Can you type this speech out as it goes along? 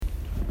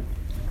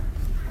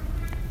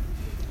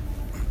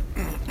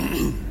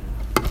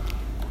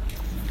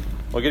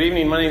Well, good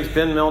evening. My name is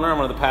Ben Milner. I'm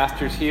one of the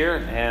pastors here,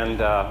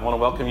 and I want to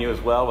welcome you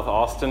as well with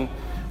Austin.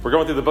 We're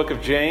going through the book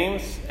of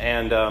James,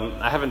 and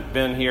I haven't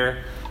been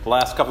here the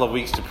last couple of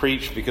weeks to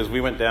preach because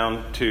we went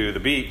down to the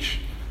beach,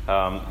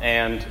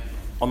 and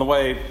on the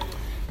way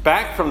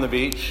back from the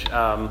beach,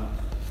 on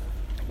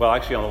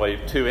the way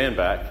to and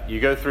back, you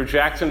go through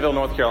Jacksonville,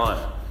 North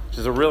Carolina, which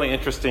is a really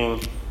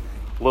interesting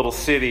little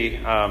city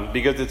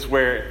because it's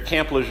where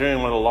Camp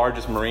Lejeune, one of the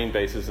largest Marine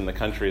bases in the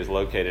country, is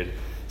located.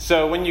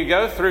 So when you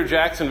go through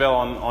Jacksonville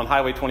on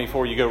Highway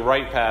 24, you go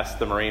right past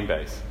the Marine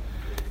base.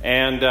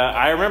 And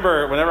I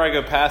remember, whenever I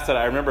go past it,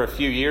 I remember a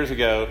few years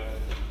ago,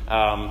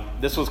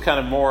 this was kind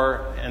of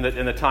more in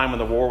the time when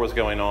the war was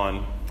going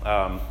on.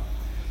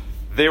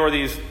 There were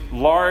these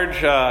large,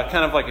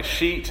 kind of like a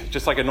sheet,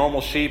 just like a normal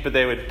sheet, but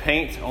they would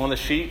paint on the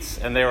sheets,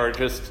 and there were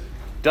just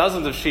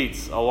dozens of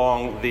sheets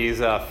along these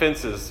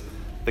fences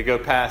that go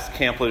past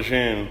Camp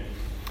Lejeune.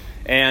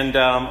 And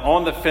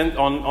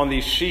on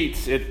these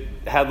sheets, it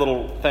had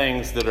little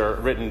things that are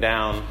written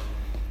down.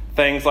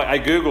 Things like, I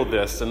Googled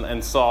this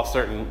and saw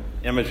certain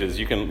images.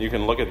 You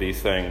can look at these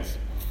things.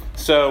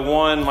 So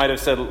one might have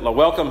said,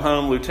 "Welcome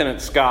home, Lieutenant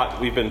Scott.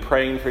 We've been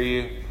praying for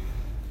you."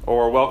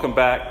 Or, "Welcome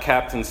back,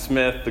 Captain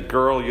Smith. The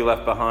girl you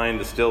left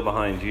behind is still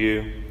behind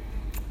you."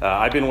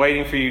 "I've been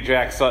waiting for you,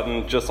 Jack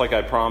Sutton, just like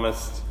I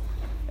promised."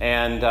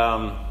 And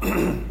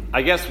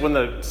I guess when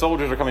the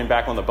soldiers are coming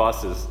back on the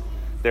buses,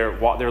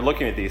 they're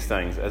looking at these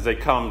things as they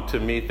come to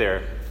meet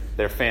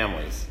their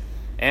families.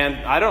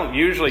 And I don't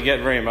usually get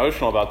very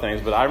emotional about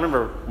things, but I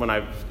remember when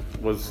I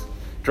was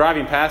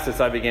driving past this,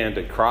 I began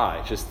to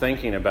cry, just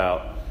thinking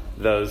about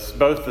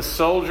both the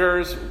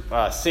soldiers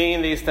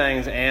seeing these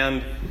things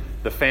and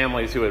the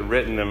families who had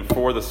written them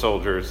for the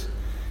soldiers.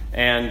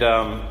 And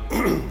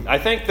I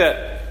think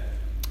that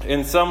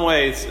in some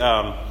ways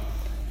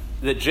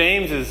that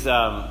James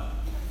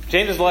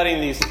is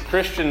letting these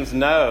Christians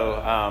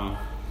know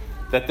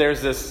that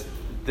there's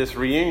this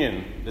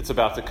reunion that's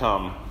about to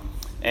come.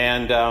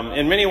 And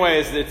in many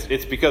ways,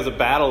 it's because a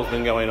battle has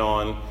been going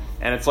on,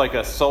 and it's like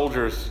a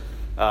soldier's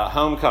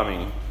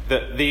homecoming.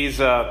 These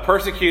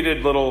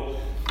persecuted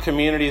little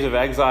communities of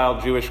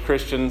exiled Jewish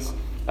Christians,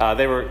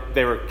 they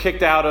were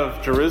kicked out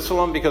of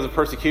Jerusalem because of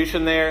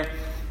persecution there.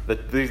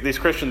 These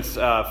Christians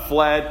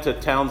fled to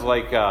towns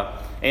like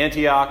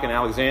Antioch and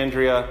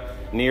Alexandria,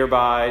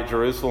 nearby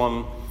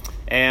Jerusalem,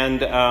 and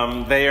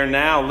they are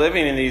now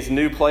living in these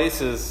new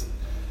places,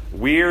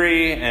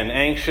 weary and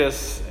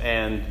anxious,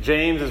 and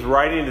James is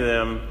writing to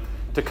them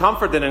to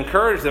comfort and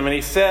encourage them, and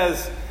he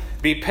says,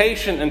 be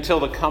patient until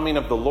the coming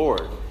of the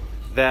Lord,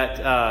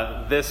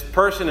 that this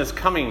person is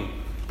coming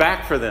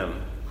back for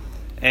them,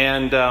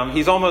 and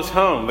he's almost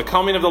home. The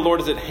coming of the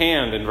Lord is at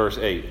hand in verse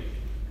 8.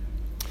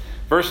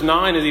 Verse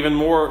 9 is even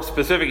more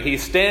specific.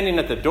 He's standing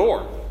at the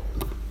door.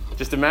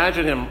 Just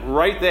imagine him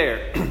right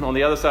there on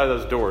the other side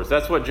of those doors.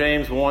 That's what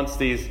James wants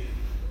these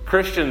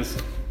Christians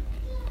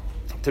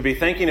to be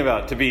thinking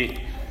about, to be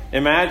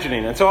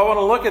imagining. And so I want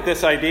to look at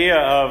this idea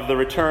of the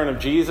return of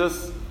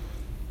Jesus,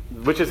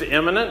 which is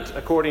imminent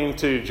according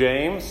to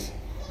James.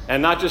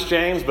 And not just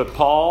James, but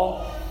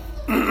Paul,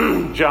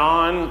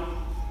 John,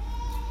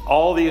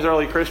 all these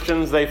early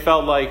Christians, they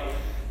felt like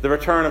the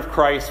return of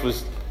Christ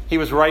was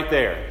right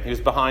there. He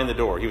was behind the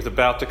door. He was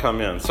about to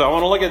come in. So I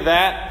want to look at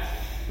that,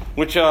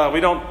 which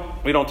we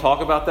don't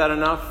talk about that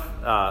enough.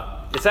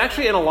 It's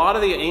actually in a lot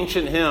of the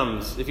ancient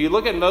hymns. If you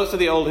look at most of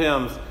the old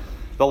hymns,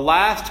 the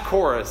last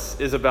chorus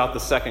is about the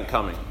second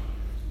coming.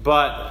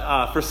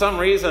 But for some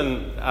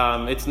reason,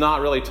 it's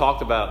not really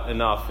talked about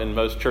enough in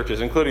most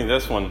churches, including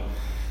this one.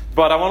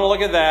 But I want to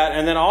look at that.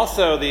 And then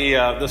also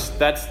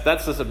that's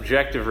the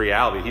subjective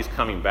reality. He's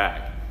coming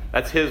back.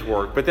 That's his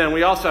work. But then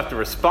we also have to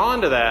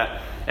respond to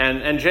that.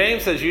 And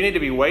James says you need to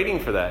be waiting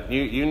for that.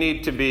 You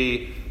need to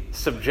be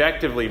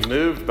subjectively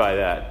moved by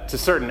that to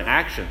certain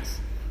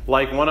actions.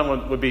 Like one of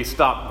them would be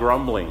stop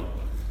grumbling.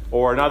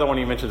 Or another one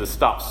he mentions is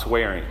stop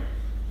swearing.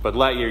 But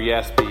let your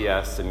yes be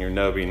yes and your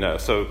no be no.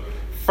 So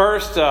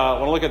first, I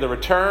want to look at the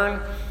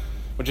return,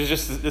 which is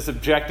just this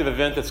objective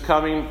event that's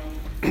coming,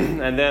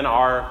 and then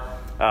our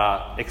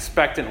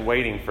expectant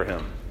waiting for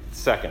him,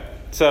 second.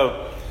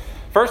 So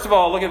first of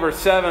all, look at verse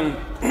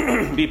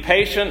 7. Be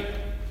patient,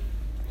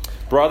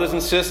 brothers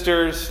and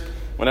sisters.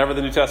 Whenever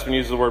the New Testament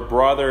uses the word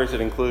brothers,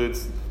 it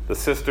includes the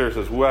sisters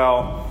as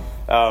well.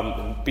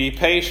 Be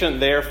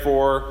patient,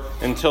 therefore,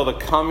 until the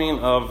coming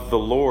of the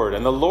Lord.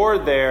 And the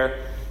Lord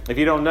there, if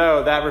you don't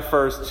know, that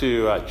refers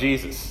to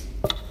Jesus.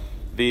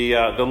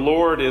 The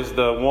Lord is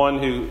the one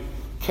who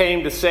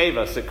came to save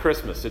us at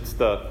Christmas. It's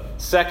the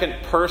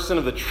second person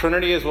of the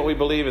Trinity is what we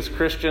believe as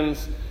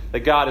Christians, that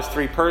God is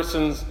three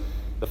persons,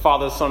 the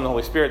Father, the Son, and the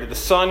Holy Spirit, that the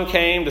Son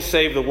came to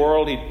save the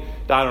world. He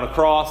died on a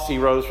cross. He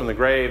rose from the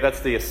grave.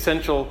 That's the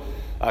essential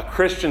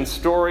Christian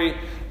story.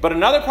 But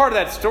another part of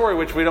that story,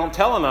 which we don't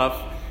tell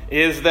enough,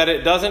 is that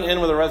it doesn't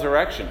end with a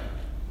resurrection.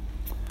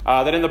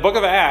 That in the book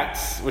of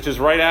Acts, which is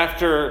right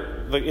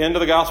after the end of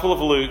the Gospel of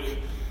Luke,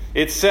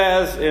 it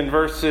says in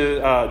verse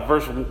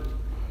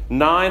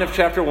 9 of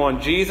chapter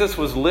 1, Jesus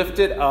was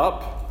lifted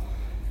up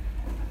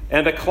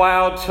and a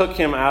cloud took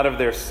him out of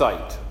their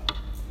sight.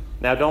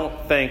 Now,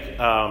 don't think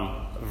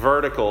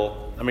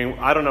vertical. I mean,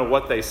 I don't know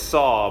what they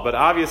saw, but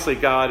obviously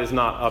God is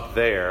not up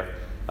there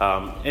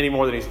any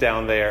more than he's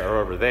down there or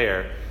over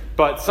there.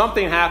 But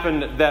something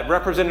happened that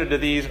represented to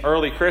these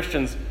early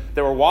Christians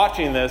that were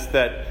watching this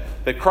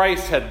that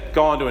Christ had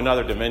gone to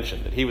another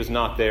dimension, that he was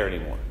not there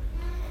anymore.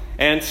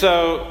 And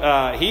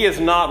so he is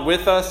not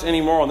with us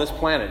anymore on this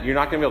planet. You're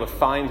not going to be able to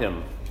find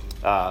him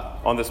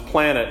on this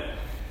planet.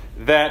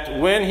 That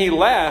when he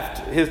left,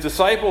 his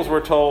disciples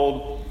were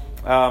told,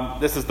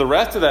 this is the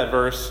rest of that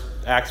verse,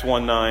 Acts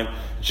 1:9,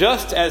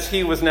 just as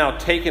he was now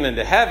taken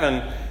into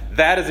heaven,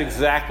 that is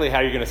exactly how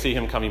you're going to see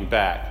him coming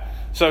back.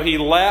 So he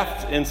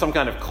left in some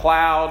kind of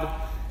cloud,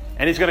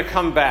 and he's going to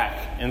come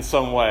back in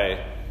some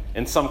way,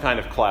 in some kind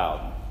of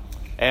cloud.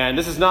 And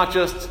this is not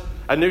just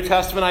a New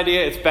Testament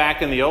idea. It's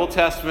back in the Old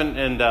Testament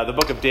in the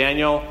book of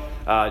Daniel.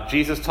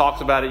 Jesus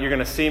talks about it. You're going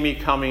to see me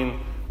coming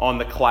on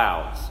the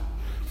clouds.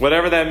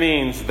 Whatever that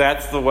means,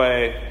 that's the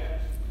way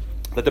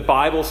that the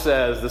Bible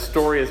says the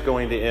story is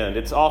going to end.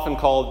 It's often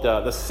called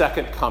the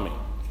second coming.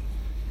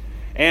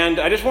 And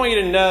I just want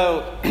you to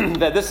know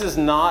that this is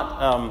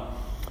not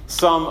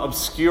some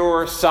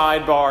obscure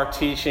sidebar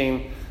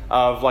teaching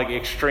of like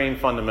extreme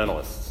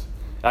fundamentalists.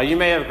 You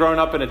may have grown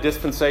up in a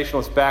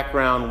dispensationalist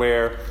background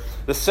where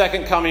the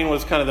second coming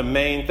was kind of the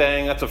main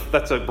thing.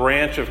 That's a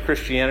branch of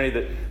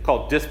Christianity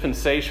called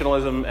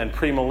dispensationalism and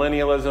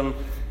premillennialism.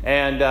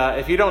 And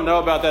if you don't know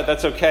about that,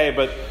 that's okay.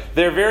 But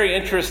they're very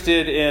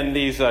interested in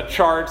these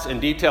charts and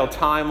detailed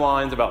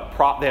timelines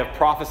about. They have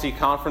prophecy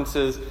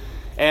conferences,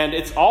 and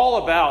it's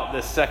all about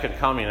this second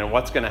coming and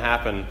what's going to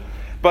happen.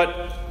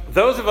 But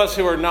those of us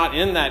who are not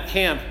in that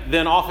camp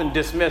then often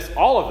dismiss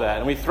all of that,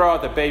 and we throw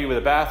out the baby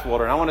with the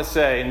bathwater. And I want to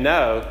say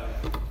no,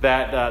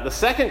 that the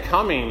second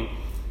coming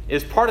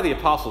is part of the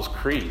Apostles'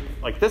 Creed.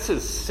 Like, this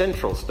is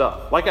central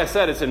stuff. Like I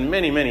said, it's in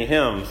many, many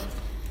hymns.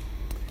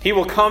 He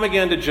will come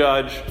again to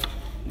judge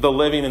the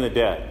living and the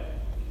dead.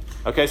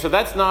 Okay, so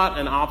that's not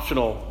an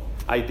optional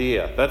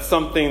idea. That's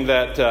something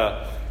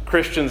that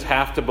Christians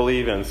have to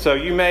believe in. So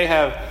you may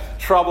have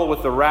trouble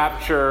with the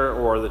rapture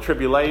or the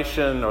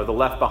tribulation or the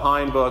Left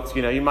Behind books.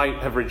 You know, you might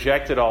have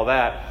rejected all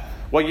that.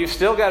 Well, you've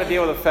still got to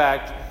deal with the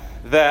fact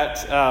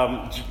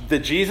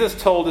that Jesus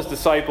told his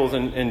disciples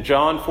in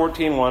John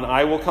 14:1,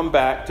 I will come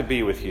back to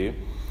be with you.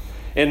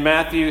 In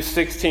Matthew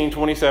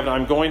 16:27,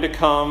 I'm going to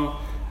come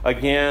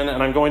again,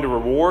 and I'm going to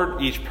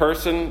reward each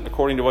person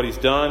according to what he's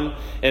done.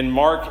 In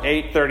Mark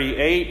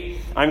 8:38,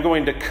 I'm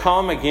going to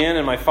come again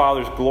in my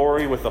Father's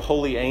glory with the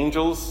holy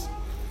angels.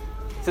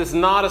 This is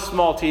not a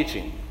small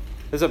teaching.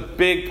 This is a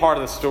big part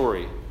of the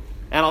story.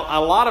 And a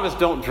lot of us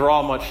don't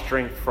draw much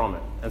strength from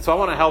it. And so I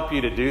want to help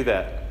you to do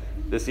that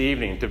this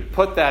evening, to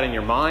put that in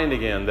your mind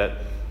again,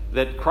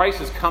 that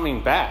Christ is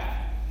coming back.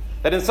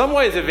 That in some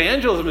ways,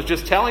 evangelism is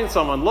just telling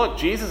someone, look,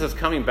 Jesus is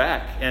coming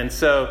back. And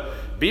so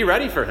be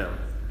ready for him.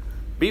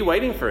 Be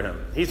waiting for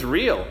him. He's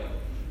real.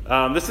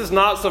 This is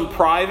not some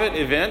private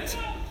event.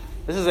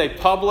 This is a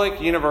public,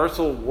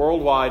 universal,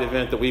 worldwide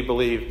event that we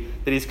believe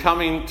that he's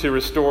coming to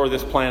restore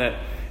this planet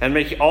and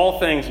make all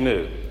things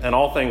new and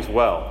all things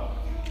well.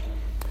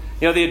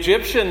 You know, the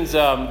Egyptians,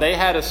 they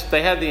had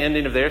the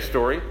ending of their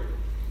story.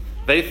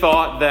 They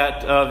thought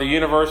that the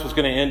universe was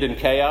going to end in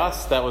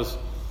chaos. That was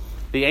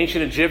the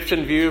ancient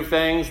Egyptian view of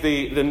things.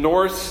 The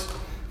Norse,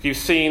 if you've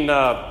seen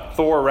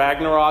Thor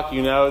Ragnarok,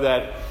 you know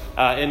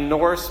that in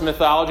Norse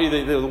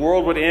mythology, the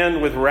world would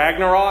end with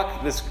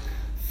Ragnarok, this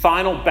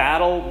final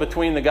battle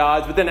between the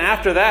gods. But then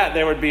after that,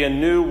 there would be a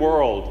new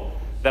world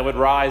that would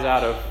rise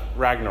out of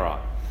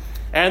Ragnarok.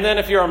 And then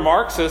if you're a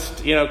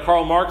Marxist, you know,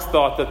 Karl Marx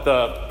thought that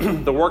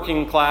the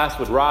working class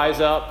would rise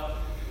up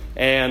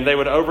and they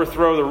would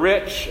overthrow the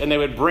rich and they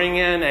would bring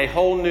in a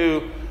whole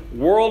new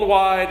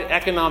worldwide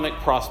economic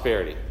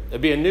prosperity.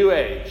 It'd be a new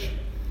age.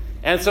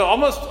 And so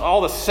almost all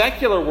the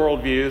secular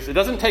worldviews, it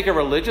doesn't take a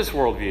religious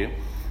worldview.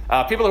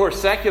 People who are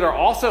secular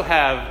also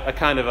have a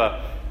kind of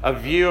a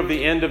view of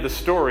the end of the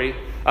story.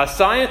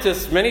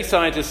 Many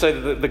scientists say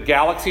that the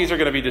galaxies are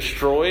going to be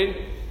destroyed.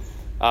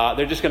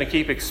 They're just going to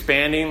keep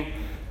expanding.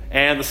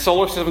 And the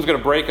solar system is going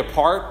to break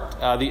apart.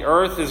 The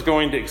earth is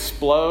going to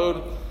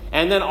explode.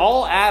 And then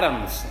all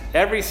atoms,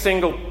 every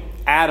single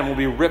atom will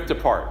be ripped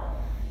apart.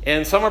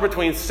 And somewhere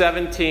between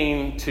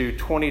 17 to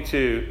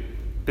 22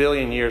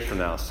 billion years from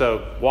now.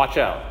 So watch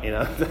out,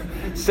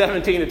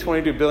 17 to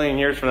 22 billion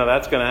years from now,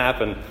 that's going to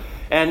happen.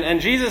 And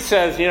Jesus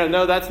says,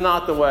 no, that's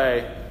not the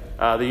way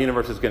the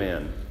universe is going to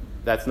end.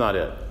 That's not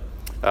it.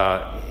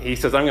 He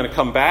says, I'm going to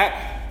come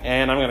back,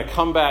 and I'm going to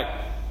come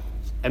back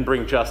and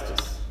bring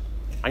justice.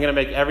 I'm going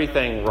to make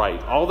everything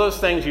right. All those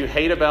things you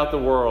hate about the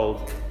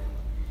world,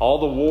 all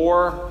the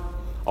war,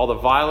 all the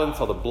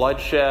violence, all the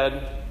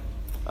bloodshed,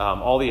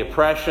 all the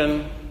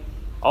oppression,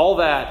 all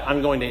that,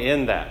 I'm going to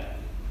end that.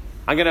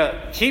 I'm going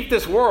to keep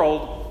this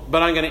world,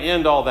 but I'm going to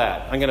end all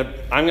that. I'm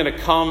going to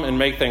come and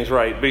make things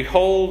right.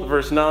 Behold,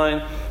 verse 9,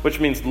 which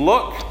means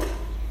look,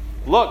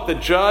 the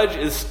judge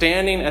is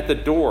standing at the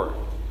door.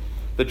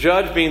 The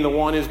judge being the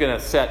one who's going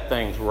to set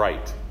things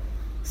right.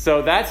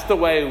 So that's the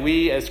way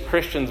we as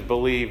Christians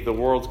believe the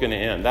world's going to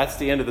end. That's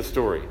the end of the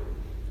story.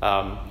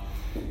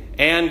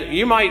 And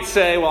you might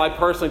say, well, I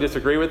personally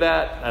disagree with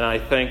that, and I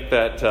think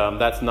that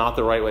that's not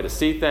the right way to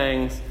see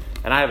things,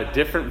 and I have a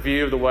different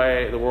view of the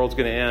way the world's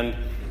going to end.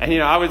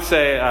 And, I would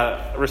say,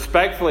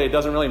 respectfully, it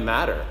doesn't really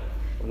matter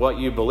what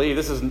you believe.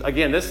 This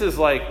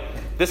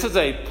is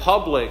a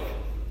public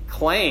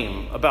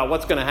claim about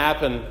what's going to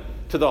happen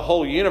to the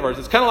whole universe.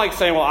 It's kind of like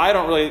saying, well, I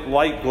don't really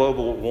like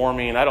global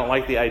warming. I don't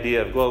like the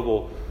idea of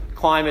global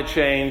climate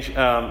change.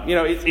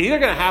 It's either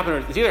going to happen, or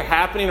it's either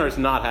happening or it's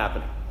not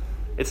happening.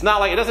 It's not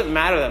like, it doesn't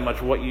matter that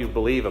much what you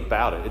believe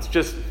about it. It's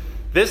just,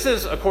 this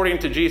is, according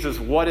to Jesus,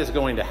 what is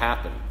going to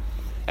happen.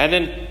 And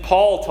then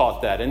Paul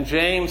taught that, and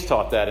James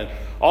taught that, and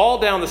all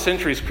down the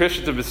centuries,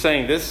 Christians have been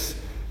saying this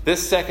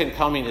second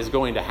coming is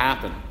going to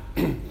happen.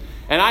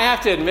 And I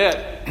have to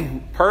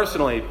admit,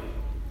 personally,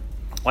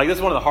 like this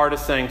is one of the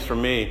hardest things for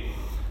me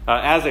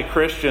as a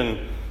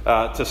Christian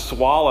to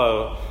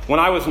swallow. When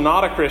I was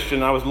not a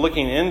Christian, I was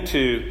looking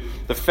into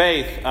the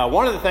faith.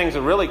 One of the things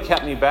that really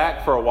kept me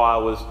back for a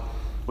while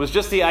was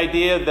just the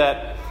idea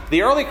that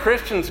the early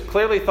Christians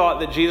clearly thought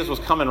that Jesus was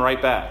coming right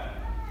back.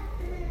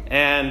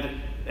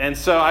 And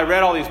so I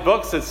read all these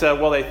books that said,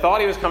 well, they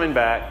thought he was coming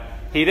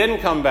back. He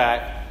didn't come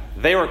back.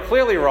 They were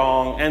clearly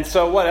wrong. And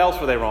so what else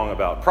were they wrong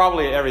about?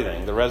 Probably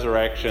everything, the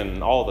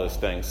resurrection, all those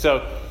things.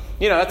 So,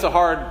 that's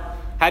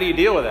how do you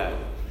deal with that?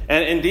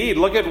 And indeed,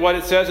 look at what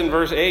it says in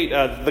verse 8.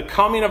 The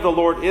coming of the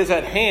Lord is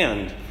at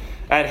hand.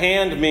 At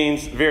hand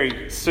means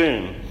very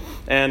soon.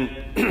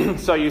 And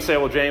so you say,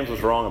 well, James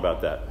was wrong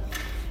about that.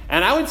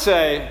 And I would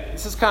say,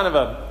 this is kind of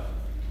a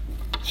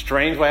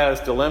strange way out of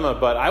this dilemma,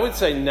 but I would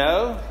say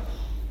no.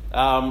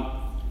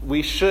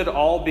 We should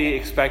all be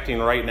expecting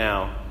right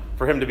now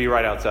for him to be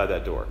right outside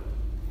that door.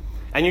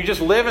 And you just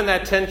live in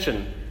that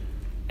tension.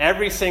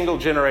 Every single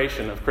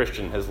generation of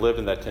Christian has lived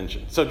in that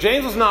tension. So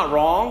James was not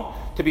wrong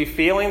to be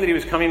feeling that he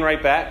was coming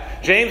right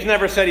back. James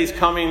never said he's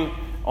coming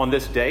on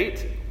this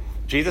date.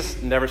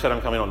 Jesus never said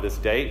I'm coming on this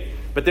date.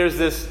 But there's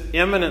this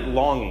imminent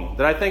longing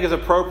that I think is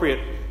appropriate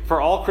for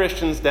all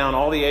Christians down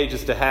all the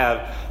ages to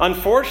have.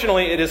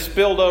 Unfortunately, it has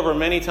spilled over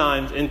many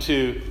times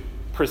into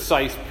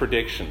precise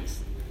predictions.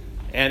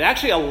 And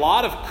actually, a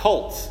lot of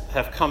cults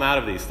have come out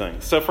of these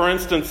things. So, for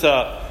instance,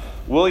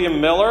 William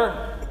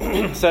Miller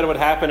said it would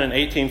happen in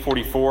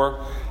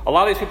 1844. A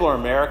lot of these people are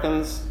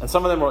Americans, and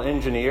some of them were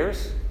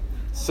engineers.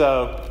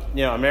 So,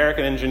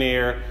 American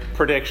engineer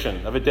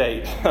prediction of a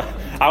date.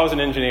 I was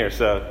an engineer,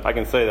 so I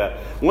can say that.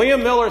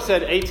 William Miller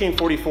said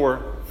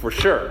 1844 for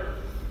sure.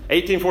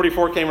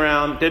 1844 came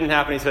around, didn't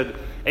happen. He said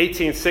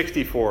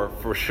 1864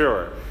 for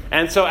sure.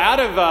 And so out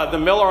of the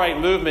Millerite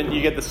movement,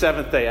 you get the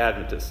Seventh-day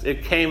Adventists.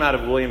 It came out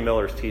of William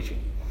Miller's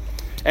teaching.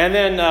 And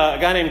then a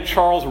guy named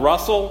Charles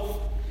Russell,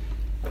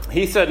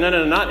 he said, no,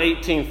 not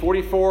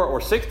 1844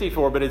 or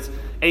 64, but it's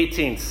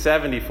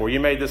 1874. You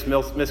made this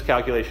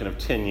miscalculation of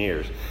 10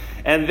 years.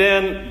 And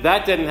then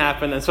that didn't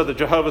happen, and so the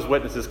Jehovah's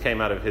Witnesses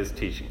came out of his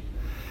teaching.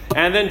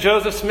 And then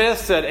Joseph Smith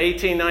said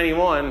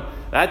 1891.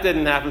 That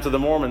didn't happen, so the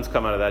Mormons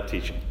come out of that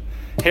teaching.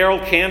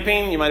 Harold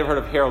Camping, you might have heard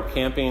of Harold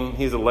Camping.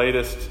 He's the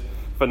latest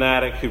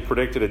fanatic who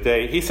predicted a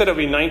date. He said it would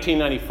be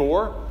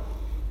 1994.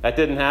 That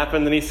didn't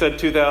happen. Then he said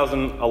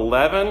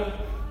 2011,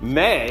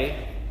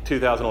 May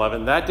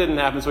 2011. That didn't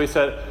happen. So he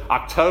said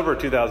October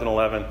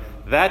 2011.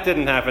 That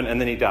didn't happen,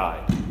 and then he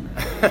died.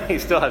 He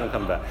still hasn't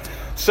come back.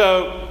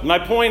 So my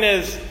point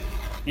is,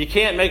 you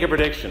can't make a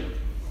prediction.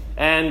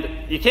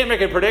 And you can't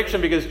make a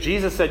prediction because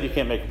Jesus said you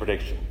can't make a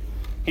prediction.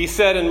 He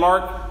said in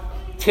Mark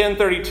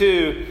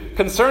 10:32,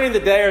 concerning the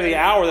day or the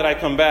hour that I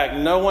come back,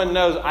 no one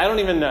knows. I don't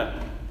even know.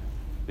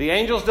 The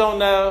angels don't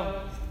know.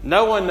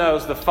 No one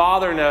knows. The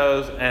Father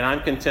knows, and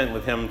I'm content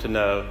with him to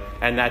know,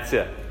 and that's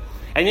it.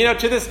 And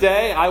to this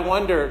day, I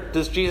wonder,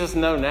 does Jesus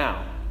know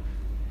now?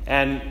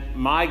 And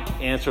my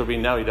answer would be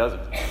no, he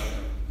doesn't.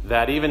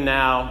 That even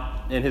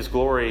now, in his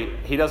glory,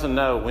 he doesn't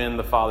know when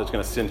the Father's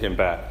going to send him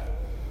back.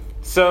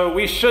 So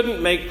we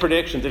shouldn't make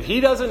predictions. If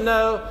he doesn't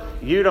know,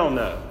 you don't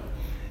know.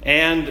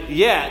 And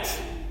yet,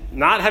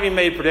 not having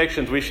made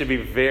predictions, we should be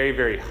very,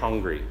 very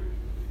hungry.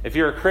 If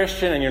you're a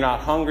Christian and you're not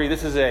hungry,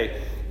 this is an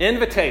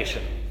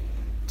invitation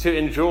to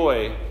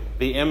enjoy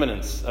the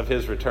imminence of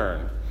his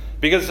return.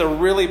 Because it's a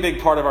really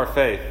big part of our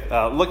faith.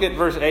 Look at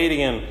verse 8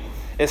 again.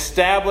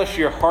 Establish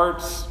your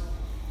hearts,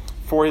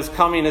 for his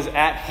coming is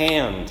at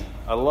hand.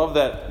 I love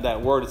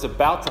that word. It's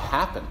about to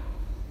happen.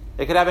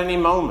 It could happen any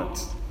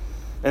moment.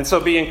 And so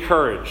be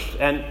encouraged.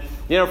 And,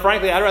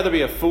 frankly, I'd rather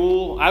be a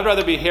fool. I'd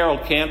rather be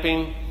Harold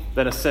Camping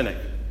than a cynic.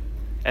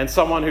 And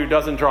someone who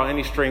doesn't draw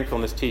any strength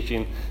from this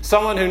teaching.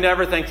 Someone who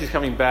never thinks he's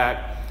coming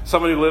back.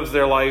 Someone who lives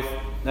their life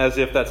as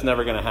if that's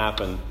never going to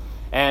happen.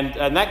 And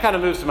that kind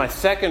of moves to my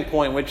second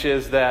point, which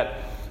is that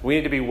we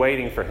need to be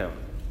waiting for him.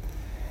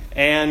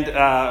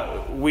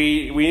 And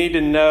we need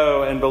to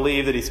know and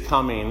believe that he's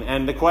coming.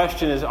 And the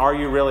question is, are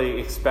you really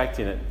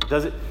expecting it?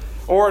 Does it?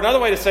 Or another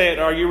way to say it,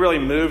 are you really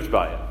moved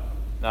by it?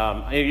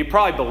 You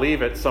probably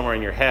believe it somewhere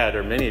in your head,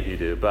 or many of you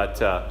do, but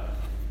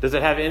does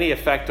it have any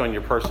effect on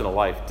your personal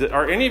life?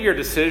 Are any of your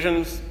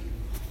decisions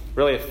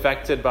really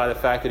affected by the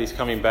fact that he's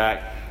coming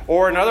back?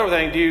 Or another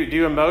thing, do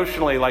you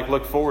emotionally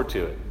look forward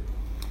to it?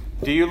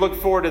 Do you look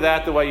forward to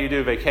that the way you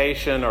do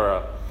vacation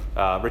or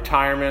a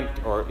retirement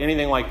or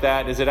anything like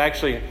that? Does it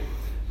actually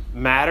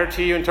matter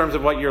to you in terms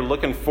of what you're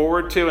looking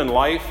forward to in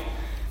life?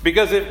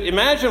 Because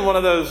imagine one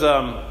of those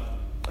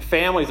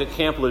families at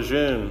Camp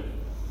Lejeune,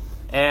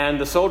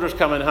 and the soldiers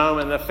coming home,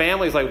 and the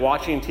family's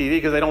watching TV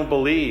because they don't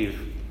believe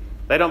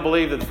that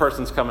the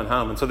person's coming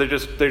home, and so they're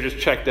just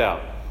checked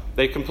out.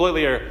 They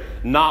completely are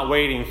not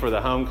waiting for the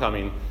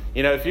homecoming.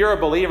 If you're a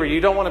believer, you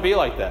don't want to be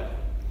like that.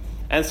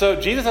 And so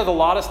Jesus has a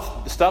lot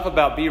of stuff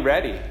about be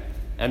ready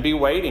and be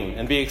waiting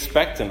and be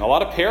expectant. A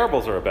lot of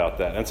parables are about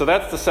that. And so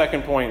that's the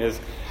second point, is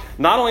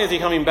not only is he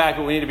coming back,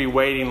 but we need to be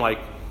waiting like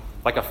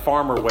a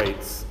farmer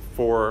waits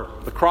for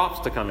the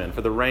crops to come in,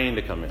 for the rain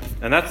to come in.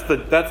 And that's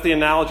the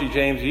analogy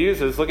James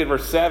uses. Look at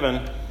verse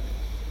 7.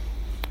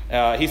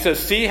 He says,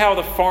 "See how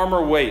the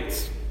farmer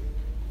waits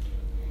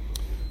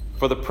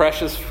for the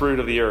precious fruit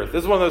of the earth."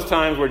 This is one of those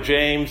times where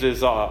James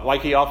is,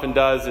 like he often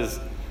does, is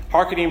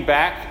hearkening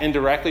back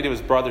indirectly to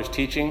his brother's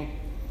teaching.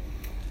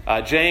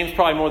 James,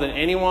 probably more than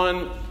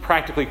anyone,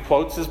 practically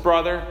quotes his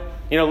brother.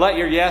 Let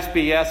your yes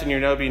be yes and your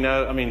no be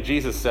no. I mean,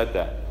 Jesus said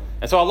that.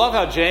 And so I love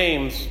how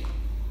James,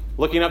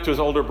 looking up to his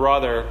older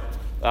brother,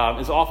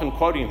 is often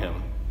quoting him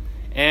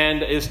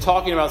and is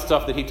talking about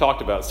stuff that he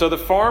talked about. So the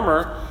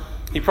farmer,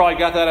 he probably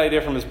got that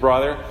idea from his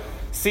brother.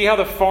 See how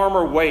the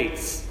farmer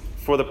waits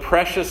for the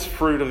precious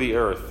fruit of the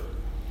earth,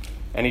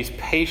 and he's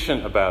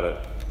patient about it.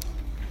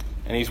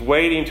 And he's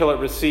waiting until it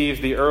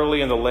receives the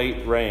early and the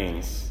late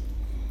rains.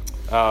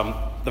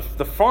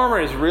 The farmer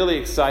is really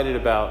excited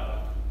about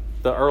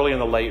the early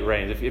and the late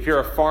rains. If you're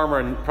a farmer,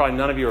 and probably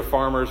none of you are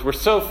farmers, we're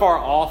so far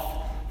off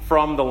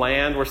from the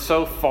land. We're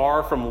so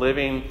far from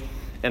living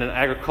in an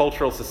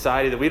agricultural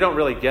society that we don't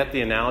really get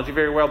the analogy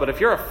very well. But if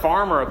you're a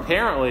farmer,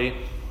 apparently,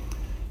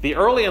 the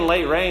early and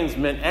late rains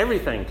meant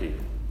everything to you.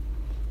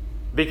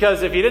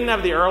 Because if you didn't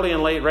have the early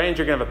and late rains,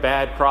 you're going to have a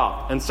bad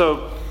crop. And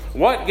so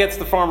what gets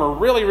the farmer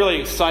really,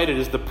 really excited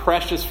is the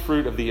precious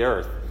fruit of the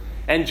earth.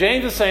 And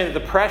James is saying that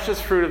the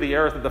precious fruit of the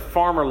earth that the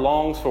farmer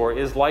longs for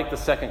is like the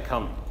second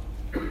coming.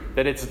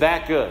 That it's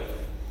that good.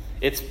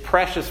 It's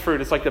precious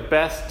fruit. It's like the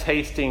best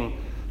tasting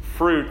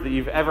fruit that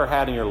you've ever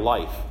had in your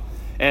life.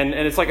 And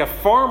it's like a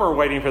farmer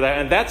waiting for that.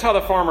 And that's how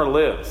the farmer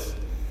lives.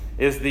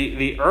 Is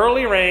the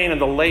early rain and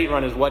the late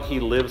run is what he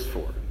lives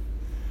for.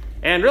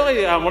 And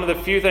really, one of the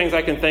few things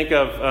I can think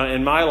of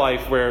in my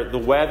life where the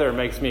weather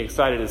makes me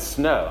excited is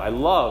snow. I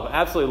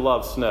absolutely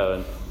love snow.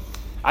 And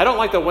I don't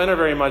like the winter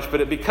very much,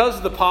 but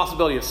because the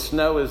possibility of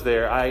snow is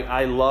there,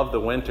 I love the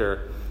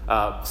winter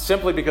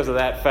simply because of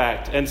that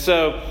fact. And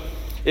so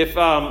if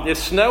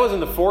snow is in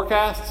the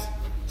forecast,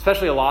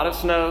 especially a lot of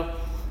snow,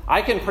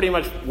 I can pretty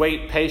much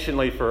wait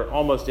patiently for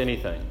almost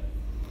anything.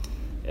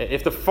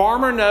 If the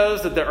farmer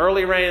knows that the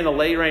early rain and the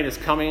late rain is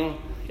coming,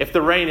 if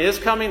the rain is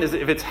coming, if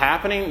it's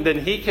happening, then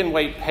he can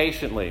wait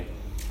patiently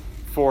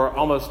through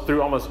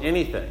almost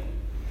anything.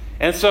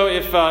 And so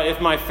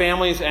if my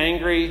family's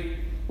angry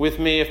with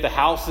me, if the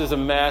house is a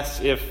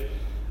mess, if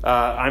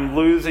I'm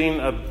losing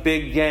a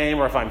big game,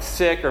 or if I'm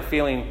sick or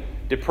feeling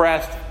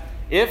depressed,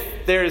 if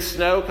there is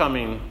snow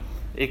coming,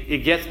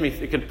 it gets me.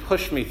 It can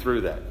push me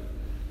through that.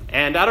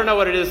 And I don't know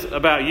what it is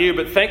about you,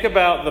 but think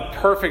about the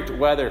perfect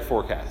weather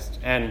forecast.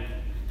 And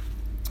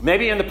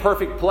maybe in the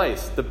perfect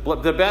place, the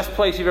best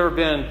place you've ever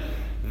been,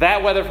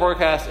 that weather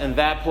forecast and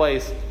that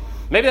place,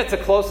 maybe that's the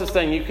closest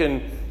thing you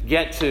can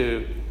get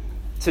to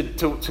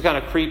kind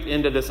of creep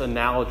into this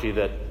analogy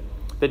that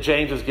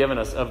James has given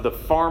us of the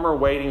farmer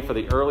waiting for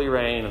the early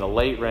rain and the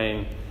late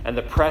rain and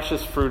the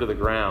precious fruit of the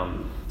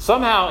ground.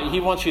 Somehow he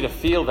wants you to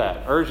feel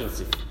that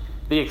urgency,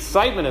 the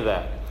excitement of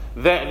that.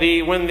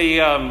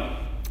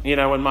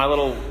 When my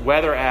little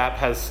weather app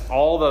has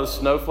all those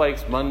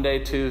snowflakes, Monday,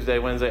 Tuesday,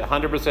 Wednesday,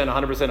 100%,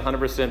 100%,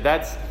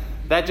 100%,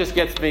 that just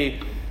gets me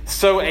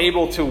so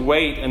able to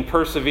wait and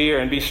persevere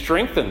and be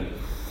strengthened.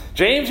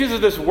 James uses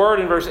this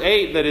word in verse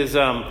 8 that is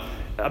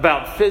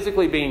about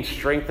physically being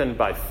strengthened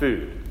by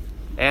food.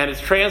 And it's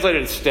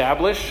translated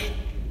establish.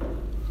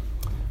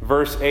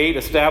 Verse 8,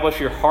 establish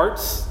your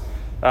hearts.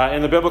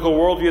 In the biblical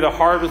worldview, the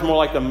heart was more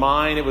like the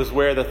mind. It was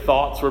where the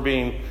thoughts were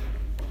being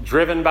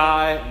driven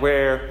by,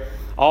 where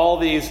all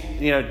these,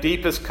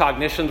 deepest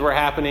cognitions were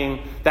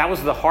happening. That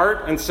was the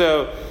heart. And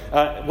so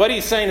what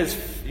he's saying is,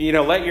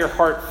 let your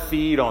heart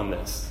feed on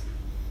this.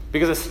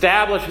 Because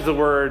establish is a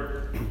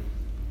word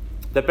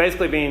that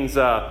basically means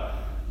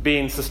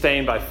being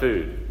sustained by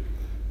food.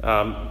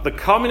 The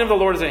coming of the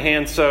Lord is at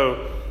hand,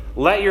 so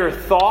let your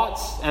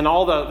thoughts and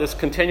all this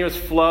continuous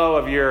flow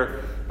of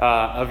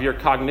your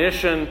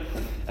cognition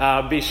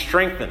be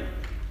strengthened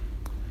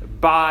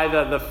by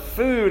the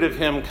food of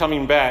him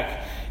coming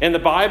back. In the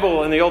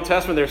Bible, in the Old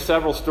Testament, there are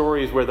several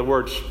stories where the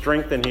word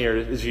strengthen here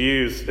is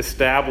used,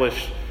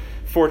 established,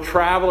 for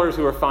travelers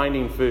who are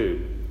finding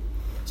food.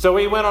 So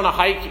we went on a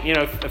hike,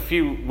 a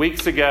few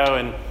weeks ago,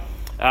 and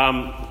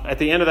at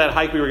the end of that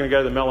hike, we were going to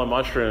go to the Mellow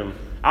Mushroom.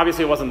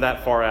 Obviously, it wasn't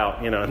that far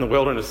out, in the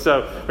wilderness.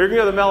 So we were going to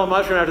go to the Mellow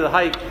Mushroom after the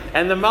hike,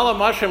 and the Mellow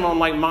Mushroom on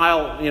like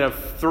mile,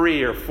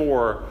 3 or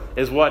 4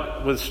 is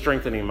what was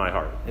strengthening my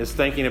heart, is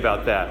thinking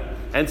about that.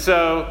 And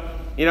so,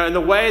 in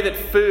the way that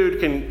food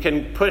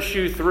can push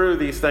you through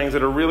these things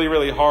that are really,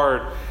 really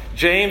hard,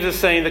 James is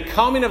saying the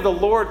coming of the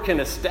Lord can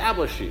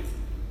establish you.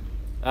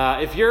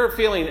 If you're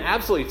feeling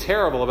absolutely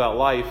terrible about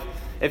life,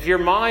 if your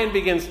mind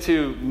begins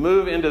to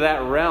move into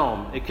that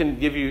realm, it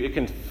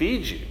can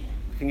feed you.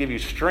 It can give you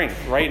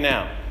strength right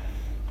now.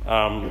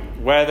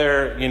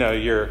 Whether,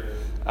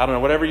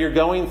 whatever you're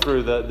going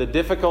through, the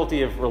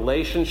difficulty of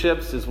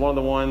relationships is one of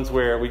the ones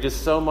where we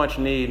just so much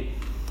need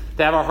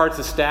to have our hearts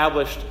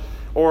established,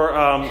 or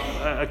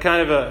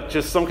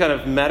just some kind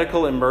of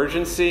medical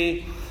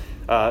emergency,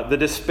 the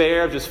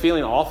despair of just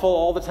feeling awful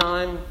all the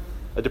time,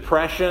 a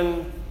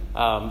depression,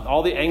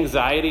 all the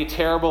anxiety,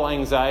 terrible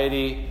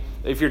anxiety,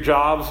 if your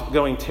job's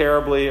going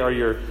terribly or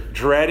you're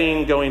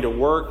dreading going to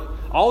work,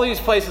 all these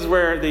places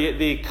where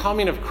the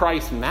coming of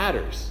Christ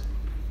matters.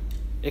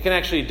 It can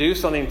actually do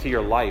something to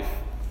your life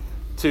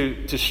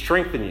to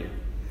strengthen you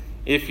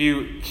if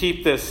you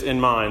keep this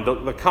in mind.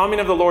 The coming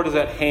of the Lord is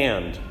at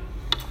hand.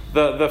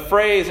 The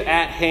phrase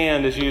 "at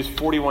hand" is used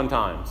 41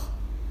 times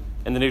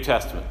in the New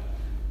Testament.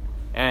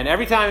 And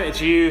every time it's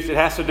used, it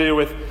has to do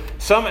with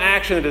some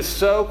action that is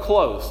so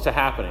close to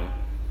happening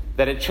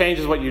that it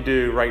changes what you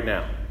do right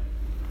now.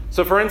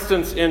 So for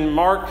instance, in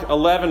Mark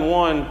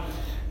 11:1,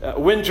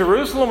 when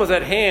Jerusalem was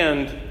at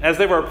hand, as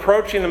they were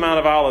approaching the Mount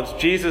of Olives,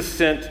 Jesus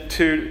sent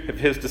 2 of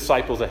his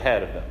disciples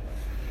ahead of them.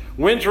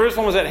 When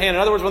Jerusalem was at hand,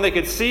 in other words, when they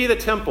could see the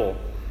temple,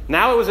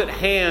 now it was at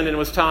hand and it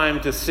was time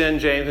to send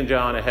James and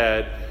John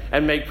ahead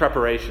and make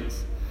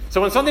preparations.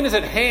 So when something is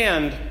at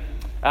hand,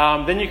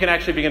 then you can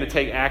actually begin to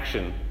take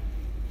action.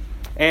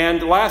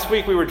 And last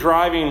week we were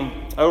driving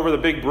over the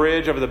big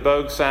bridge over the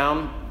Bogue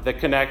Sound that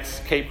connects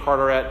Cape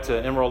Carteret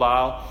to Emerald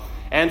Isle.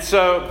 And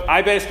so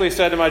I basically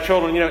said to my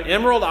children,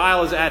 Emerald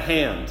Isle is at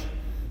hand.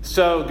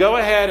 So go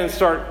ahead and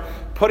start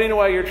putting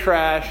away your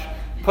trash,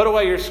 put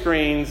away your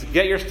screens,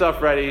 get your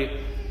stuff ready.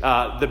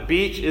 The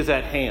beach is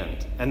at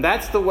hand. And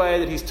that's the way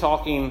that he's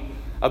talking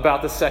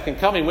about the second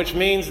coming, which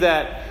means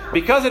that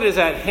because it is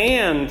at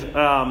hand,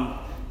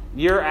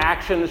 your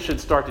actions should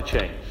start to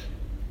change.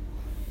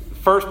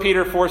 1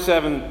 Peter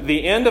 4:7,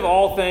 the end of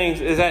all things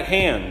is at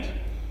hand,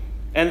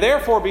 and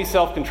therefore be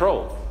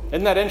self-controlled.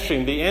 Isn't that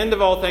interesting? The end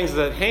of all things is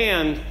at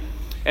hand,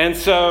 and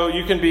so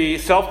you can be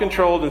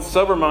self-controlled and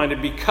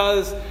sober-minded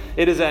because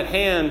it is at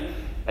hand.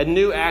 A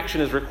new action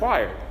is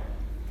required.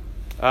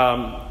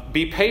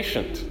 Be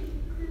patient.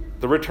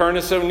 The return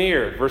is so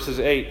near, verses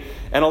 8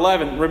 and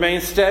 11.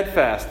 Remain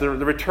steadfast. The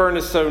return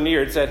is so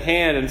near. It's at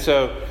hand, and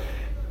so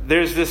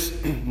there's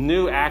this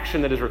new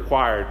action that is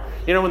required.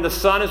 When the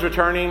sun is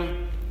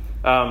returning,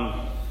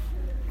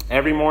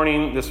 every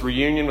morning, this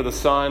reunion with the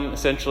sun,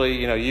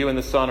 essentially, you and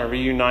the sun are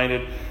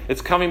reunited.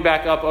 It's coming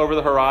back up over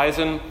the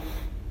horizon.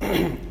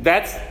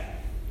 That's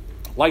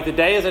like the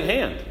day is at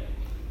hand.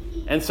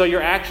 And so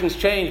your actions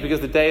change because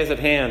the day is at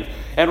hand.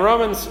 And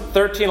Romans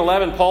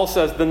 13:11, Paul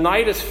says, the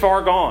night is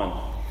far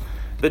gone.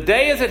 The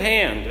day is at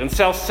hand, and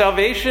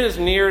salvation is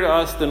nearer to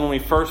us than when we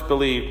first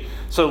believed.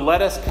 So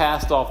let us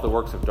cast off the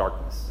works of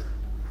darkness.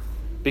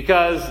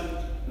 Because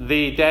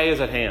the day is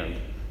at hand.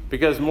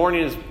 Because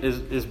morning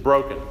is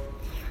broken.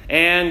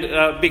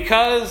 And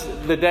because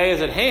the day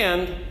is at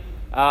hand,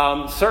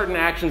 certain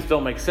actions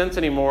don't make sense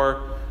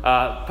anymore.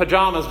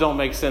 Pajamas don't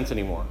make sense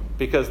anymore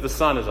because the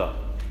sun is up.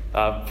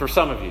 For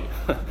some of you.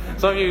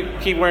 Some of you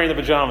keep wearing the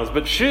pajamas.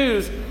 But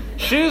shoes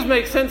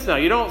make sense now.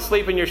 You don't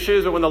sleep in your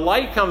shoes, but when the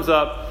light comes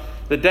up,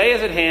 the day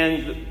is at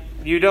hand.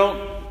 You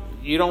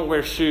don't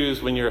wear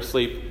shoes when you're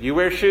asleep. You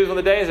wear shoes when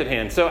the day is at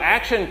hand. So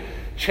action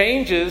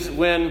changes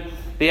when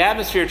the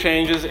atmosphere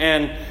changes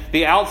and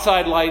the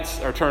outside lights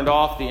are turned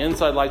off, the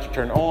inside lights are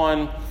turned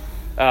on.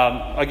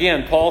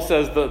 Again, Paul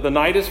says the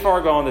night is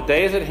far gone, the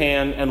day is at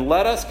hand, and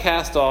let us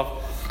cast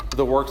off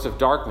the works of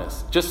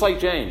darkness. Just like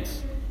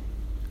James.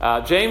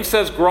 James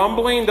says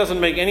grumbling doesn't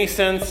make any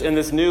sense in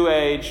this new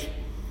age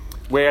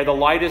where the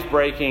light is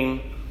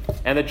breaking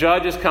and the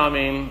judge is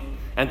coming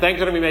and things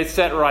are going to be made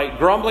set right.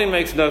 Grumbling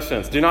makes no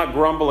sense. Do not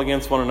grumble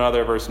against one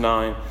another, verse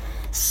 9.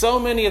 So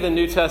many of the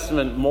New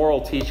Testament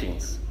moral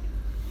teachings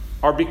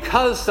are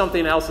because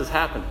something else is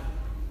happening.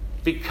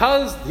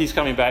 Because he's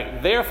coming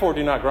back, therefore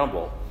do not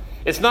grumble.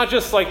 It's not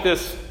just like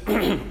this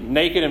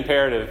naked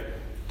imperative,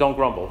 don't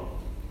grumble.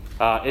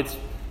 It's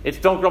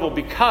don't grumble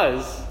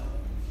because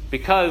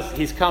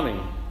he's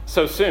coming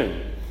so soon.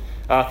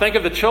 Think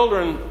of the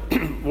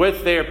children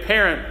with their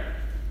parent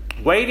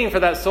waiting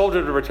for that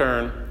soldier to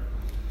return.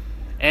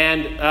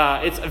 And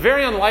it's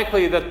very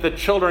unlikely that the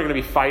children are going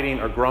to be fighting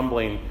or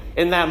grumbling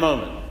in that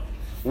moment.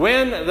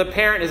 When the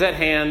parent is at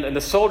hand and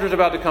the soldier's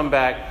about to come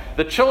back,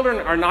 the children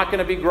are not going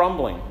to be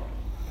grumbling.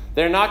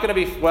 They're not going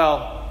to be,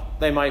 well,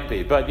 they might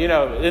be. But,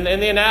 in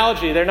the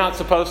analogy, they're not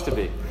supposed to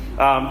be.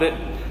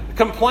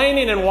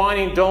 Complaining and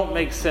whining don't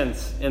make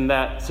sense in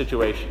that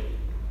situation.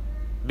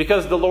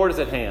 Because the Lord is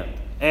at hand.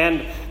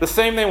 And the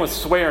same thing with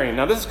swearing.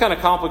 Now, this is kind of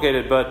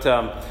complicated, but,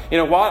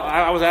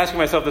 I was asking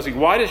myself this week,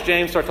 why does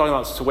James start talking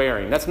about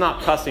swearing? That's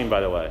not cussing,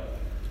 by the way.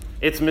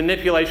 It's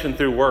manipulation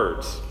through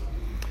words.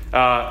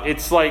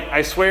 It's like,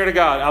 I swear to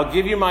God, I'll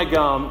give you my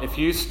gum if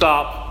you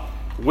stop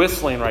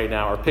whistling right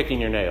now or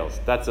picking your nails.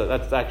 That's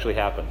actually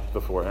happened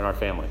before in our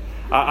family.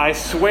 I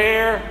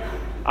swear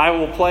I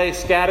will play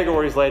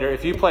categories later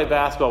if you play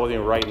basketball with me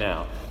right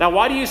now. Now,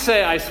 why do you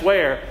say I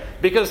swear?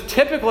 Because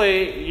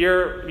typically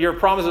your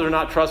promises are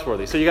not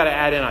trustworthy. So you got to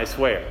add in I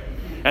swear.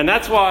 And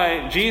that's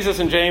why Jesus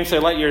and James say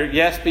let your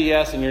yes be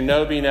yes and your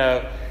no be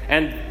no.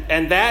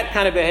 And that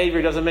kind of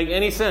behavior doesn't make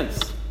any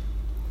sense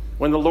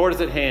when the Lord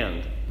is at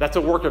hand. That's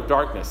a work of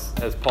darkness,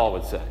 as Paul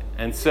would say.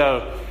 And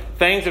so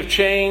things have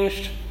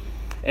changed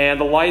and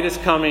the light is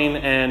coming,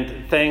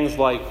 and things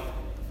like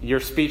your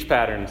speech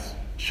patterns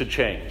should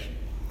change.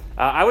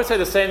 I would say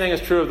the same thing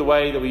is true of the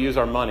way that we use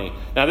our money.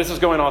 Now, this is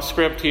going off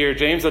script here.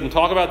 James doesn't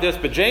talk about this,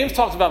 but James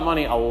talks about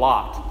money a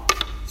lot.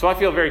 So I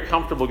feel very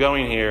comfortable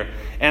going here.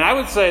 And I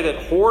would say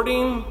that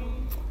hoarding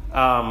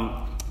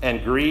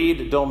and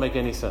greed don't make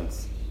any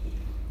sense.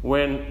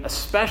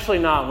 Especially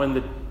not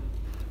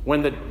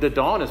when the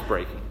dawn is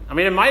breaking. I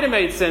mean, it might have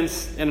made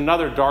sense in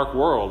another dark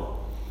world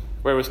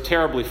where it was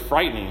terribly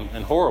frightening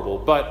and horrible.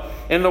 But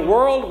in the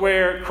world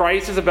where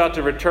Christ is about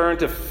to return,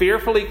 to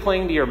fearfully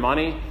cling to your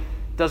money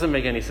doesn't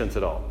make any sense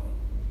at all.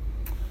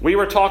 We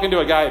were talking to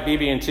a guy at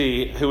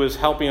BB&T who was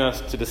helping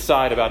us to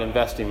decide about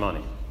investing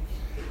money.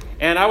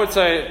 And I would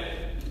say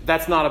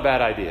that's not a bad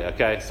idea,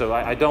 okay? So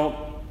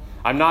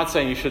I'm not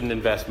saying you shouldn't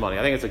invest money.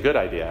 I think it's a good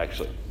idea,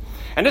 actually.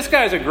 And this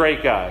guy's a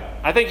great guy.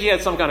 I think he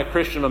had some kind of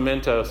Christian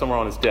memento somewhere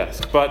on his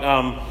desk.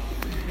 But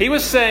he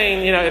was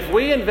saying, if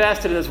we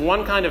invested in this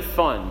one kind of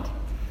fund,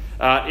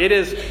 it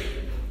is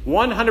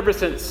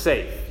 100%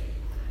 safe.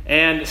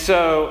 And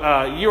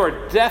so you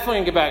are definitely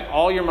going to get back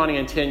all your money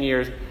in 10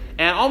 years.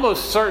 And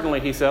almost certainly,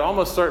 he said,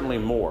 almost certainly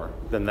more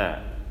than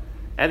that.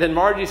 And then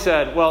Margie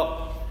said,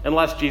 well,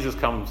 unless Jesus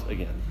comes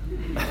again.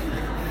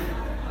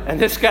 And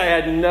this guy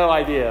had no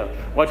idea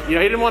he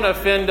didn't want to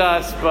offend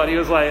us, but he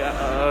was like,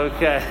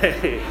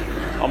 okay,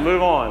 I'll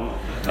move on.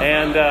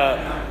 And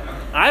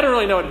I don't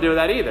really know what to do with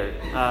that either.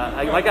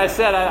 Like I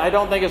said, I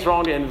don't think it's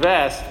wrong to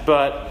invest,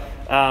 but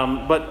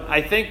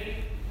I think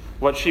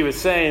what she was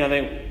saying, I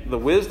think the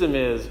wisdom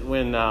is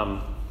when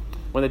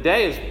the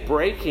day is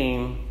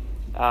breaking,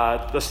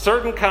 a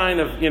certain kind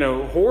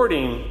of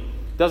hoarding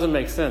doesn't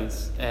make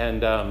sense,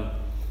 and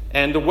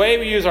the way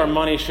we use our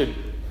money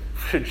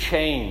should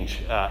change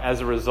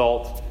as a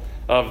result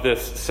of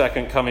this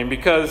second coming.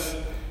 Because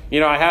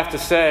I have to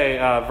say,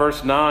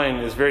 verse 9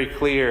 is very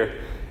clear.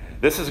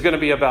 This is going to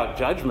be about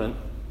judgment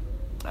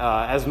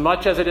as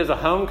much as it is a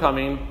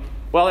homecoming.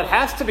 Well, it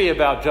has to be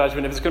about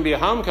judgment if it's going to be a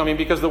homecoming,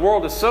 because the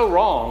world is so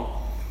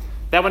wrong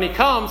that when he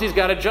comes, he's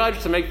got to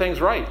judge to make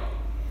things right.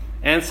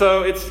 And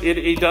so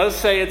he does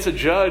say it's a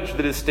judge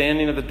that is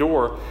standing at the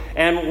door.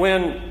 And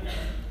when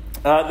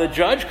the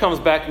judge comes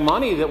back, the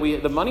money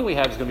we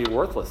have is going to be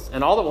worthless,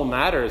 and all that will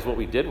matter is what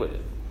we did with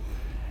it.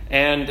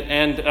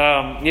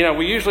 And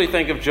we usually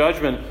think of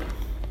judgment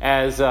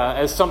as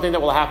something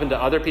that will happen to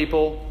other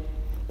people,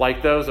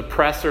 like those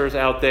oppressors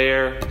out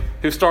there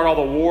who start all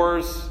the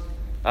wars.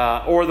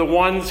 Or the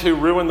ones who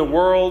ruin the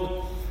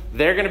world,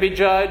 they're going to be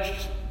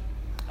judged.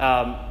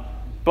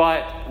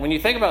 But when you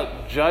think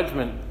about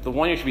judgment, the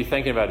one you should be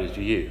thinking about is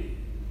you.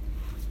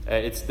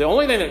 It's the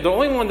only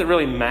one that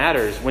really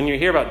matters when you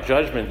hear about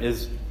judgment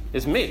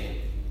is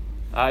me.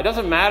 It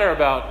doesn't matter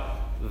about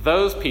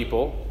those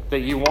people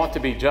that you want to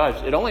be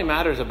judged. It only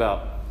matters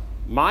about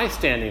my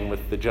standing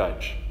with the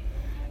judge.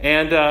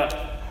 And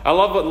I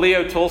love what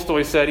Leo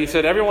Tolstoy said. He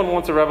said, everyone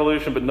wants a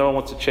revolution, but no one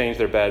wants to change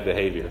their bad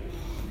behavior.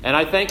 And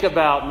I think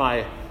about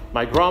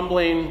my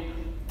grumbling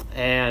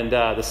and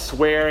the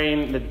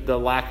swearing, the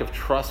lack of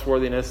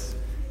trustworthiness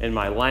in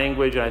my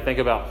language. And I think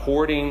about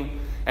hoarding.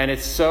 And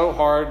it's so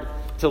hard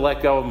to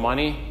let go of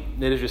money.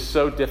 It is just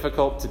so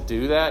difficult to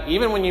do that.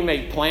 Even when you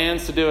make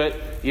plans to do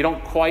it, you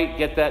don't quite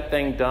get that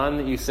thing done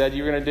that you said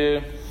you were going to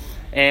do.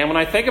 And when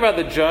I think about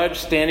the judge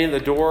standing at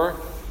the door,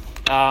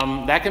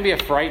 that can be a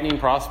frightening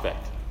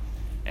prospect.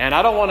 And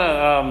I don't want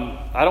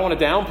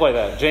to downplay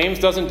that. James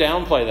doesn't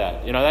downplay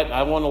that.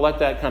 I want to let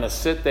that kind of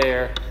sit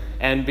there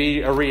and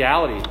be a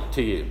reality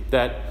to you.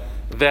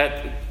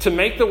 That to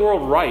make the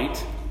world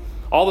right,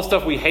 all the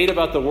stuff we hate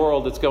about the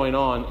world that's going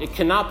on, it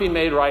cannot be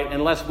made right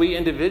unless we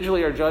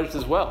individually are judged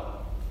as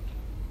well.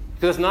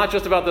 Because it's not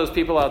just about those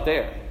people out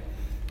there.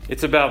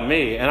 It's about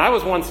me. And I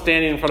was once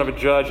standing in front of a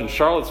judge in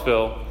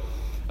Charlottesville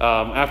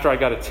after I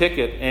got a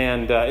ticket,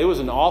 and it was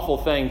an awful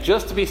thing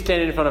just to be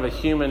standing in front of a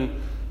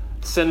human,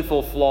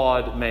 sinful,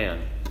 flawed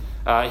man.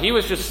 He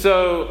was just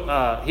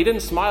so, he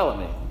didn't smile at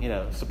me,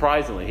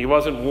 surprisingly. He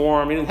wasn't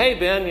warm. He didn't, hey,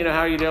 Ben,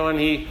 how are you doing?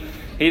 He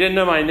didn't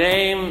know my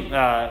name.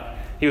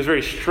 He was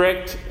very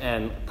strict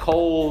and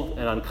cold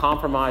and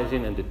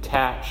uncompromising and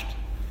detached.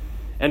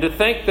 And to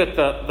think that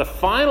the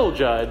final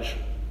judge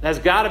has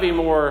got to be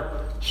more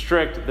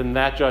strict than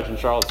that judge in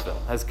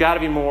Charlottesville, has got to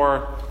be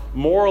more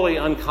morally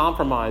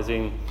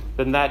uncompromising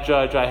than that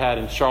judge I had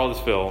in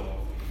Charlottesville.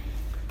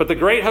 But the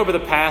great hope of the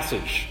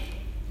passage,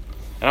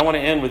 and I want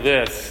to end with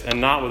this and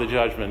not with a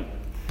judgment,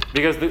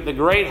 because the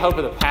great hope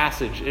of the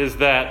passage is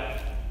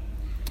that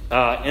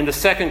in the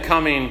second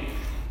coming,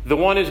 the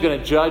one who's going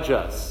to judge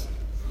us,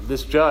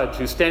 this judge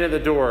who's standing at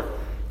the door,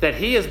 that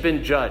he has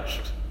been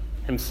judged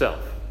himself.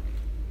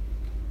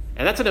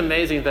 And that's an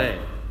amazing thing,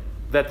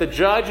 that the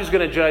judge who's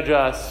going to judge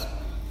us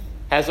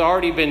has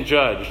already been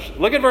judged.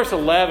 Look at verse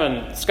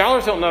 11.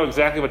 Scholars don't know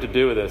exactly what to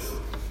do with this.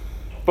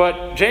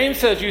 But James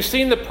says, you've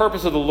seen the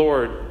purpose of the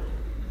Lord,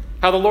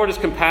 how the Lord is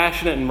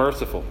compassionate and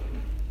merciful.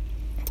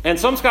 And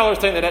some scholars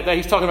think that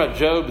he's talking about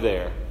Job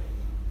there,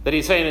 that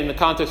he's saying in the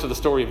context of the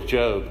story of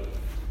Job,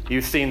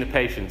 you've seen the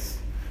patience.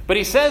 But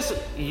he says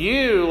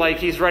you, like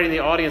he's writing the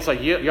audience,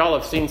 like y'all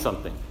have seen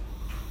something.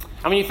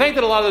 I mean, you think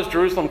that a lot of those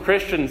Jerusalem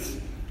Christians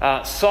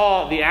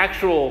saw the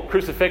actual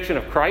crucifixion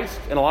of Christ,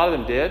 and a lot of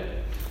them did,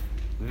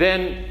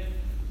 then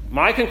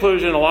my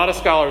conclusion, and a lot of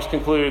scholars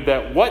conclude,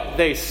 that what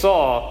they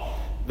saw,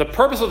 the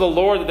purpose of the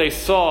Lord that they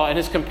saw, and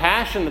his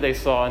compassion that they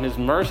saw, and his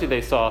mercy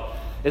they saw,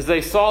 is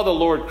they saw the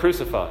Lord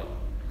crucified.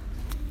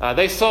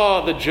 They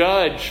saw the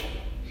judge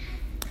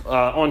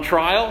on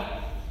trial.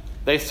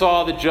 They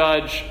saw the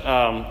judge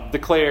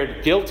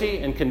declared guilty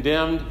and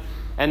condemned.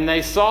 And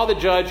they saw the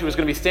judge who was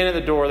going to be standing at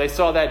the door. They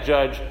saw that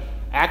judge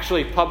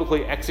actually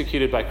publicly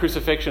executed by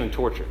crucifixion and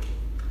torture.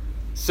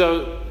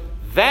 So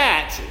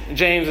that,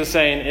 James is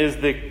saying, is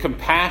the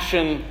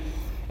compassion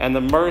and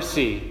the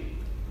mercy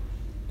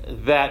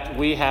that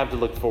we have to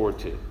look forward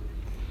to.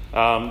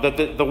 That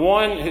the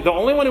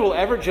only one who will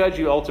ever judge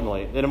you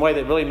ultimately, in a way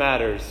that really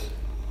matters,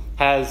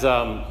 has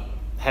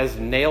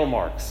nail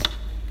marks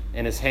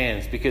in his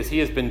hands because he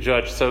has been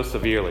judged so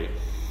severely.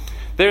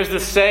 There's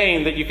this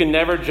saying that you can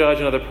never judge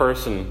another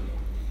person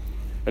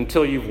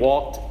until you've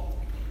walked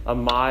a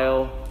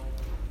mile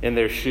in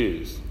their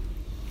shoes.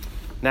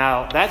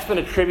 Now, that's been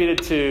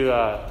attributed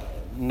to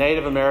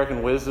Native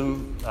American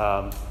wisdom,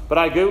 but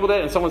I Googled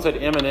it and someone said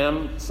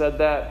Eminem said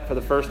that for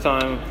the first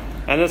time,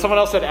 and then someone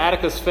else said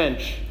Atticus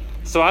Finch.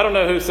 So I don't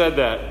know who said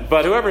that,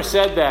 but whoever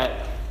said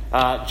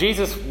that,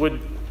 Jesus would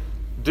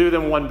do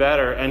them one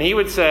better, and he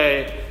would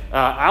say,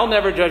 I'll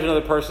never judge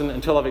another person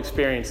until I've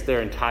experienced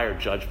their entire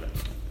judgment.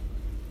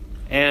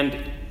 And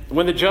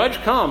when the judge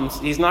comes,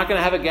 he's not going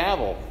to have a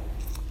gavel.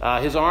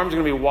 His arms are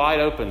going to be wide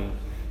open,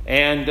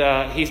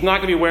 and he's not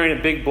going to be wearing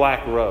a big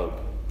black robe.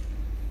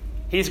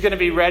 He's going to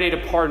be ready to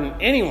pardon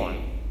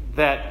anyone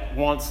that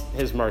wants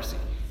his mercy.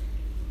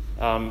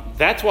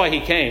 That's why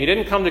he came. He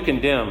didn't come to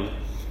condemn.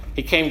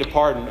 He came to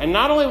pardon. And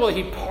not only will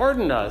he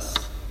pardon us,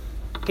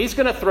 he's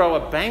going to throw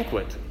a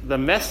banquet, the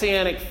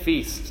Messianic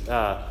feast,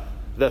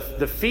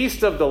 the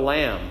feast of the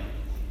Lamb,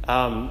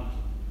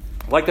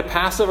 like the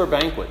Passover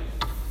banquet,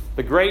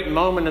 the great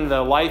moment in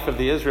the life of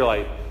the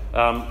Israelite.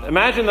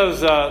 Imagine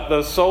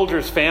those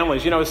soldiers'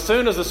 families. As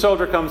soon as the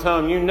soldier comes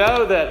home, you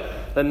know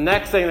that the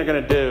next thing they're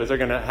going to do is they're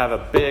going to have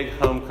a big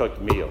home-cooked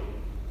meal.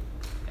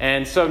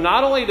 And so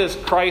not only does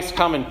Christ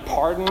come and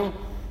pardon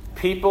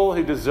people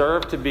who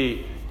deserve to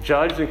be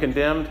judged and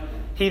condemned,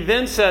 he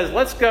then says,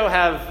 let's go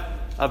have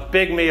a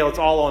big meal. It's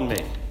all on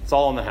me. It's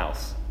all in the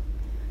house.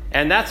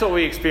 And that's what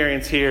we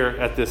experience here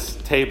at this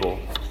table.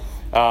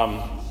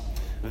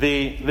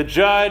 The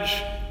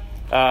judge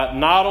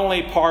not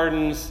only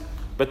pardons,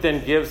 but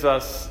then gives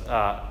us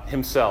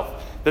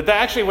himself. That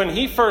actually, when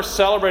he first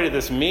celebrated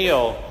this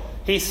meal,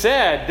 he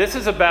said, this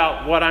is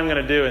about what I'm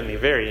going to do in the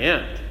very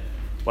end,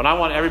 when I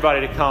want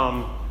everybody to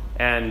come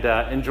and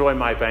enjoy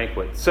my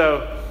banquet.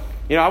 So,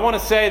 I want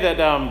to say that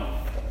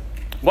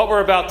what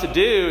we're about to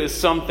do is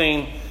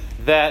something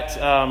that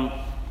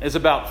is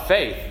about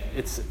faith.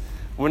 It's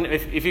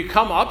if you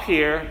come up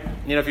here,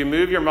 if you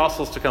move your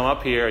muscles to come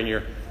up here and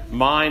your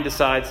mind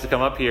decides to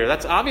come up here,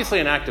 that's obviously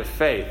an act of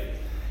faith.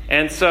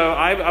 And so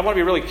I want to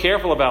be really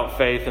careful about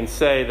faith and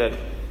say that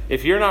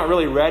if you're not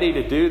really ready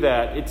to do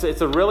that,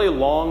 it's a really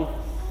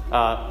long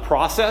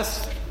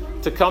process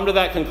to come to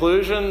that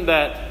conclusion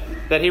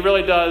that he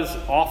really does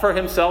offer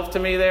himself to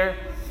me there.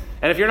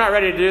 And if you're not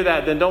ready to do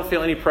that, then don't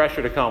feel any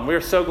pressure to come. We're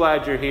so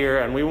glad you're here,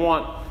 and we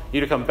want you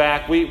to come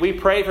back. We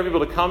pray for people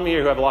to come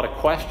here who have a lot of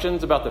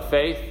questions about the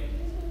faith.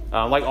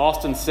 Like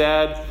Austin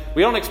said,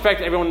 we don't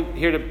expect everyone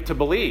here to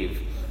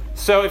believe.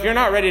 So if you're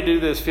not ready to do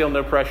this, feel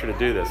no pressure to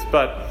do this.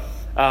 But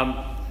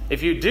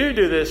if you do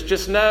this,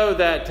 just know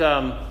that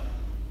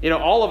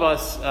all of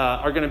us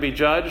are going to be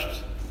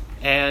judged,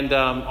 and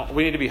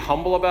we need to be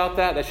humble about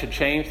that. That should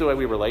change the way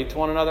we relate to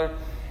one another.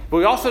 But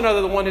we also know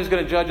that the one who's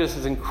going to judge us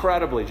is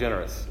incredibly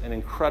generous and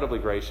incredibly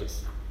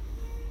gracious.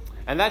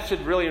 And that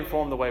should really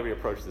inform the way we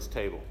approach this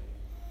table.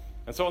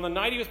 And so on the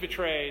night he was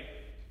betrayed,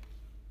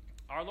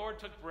 our Lord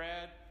took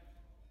bread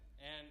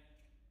and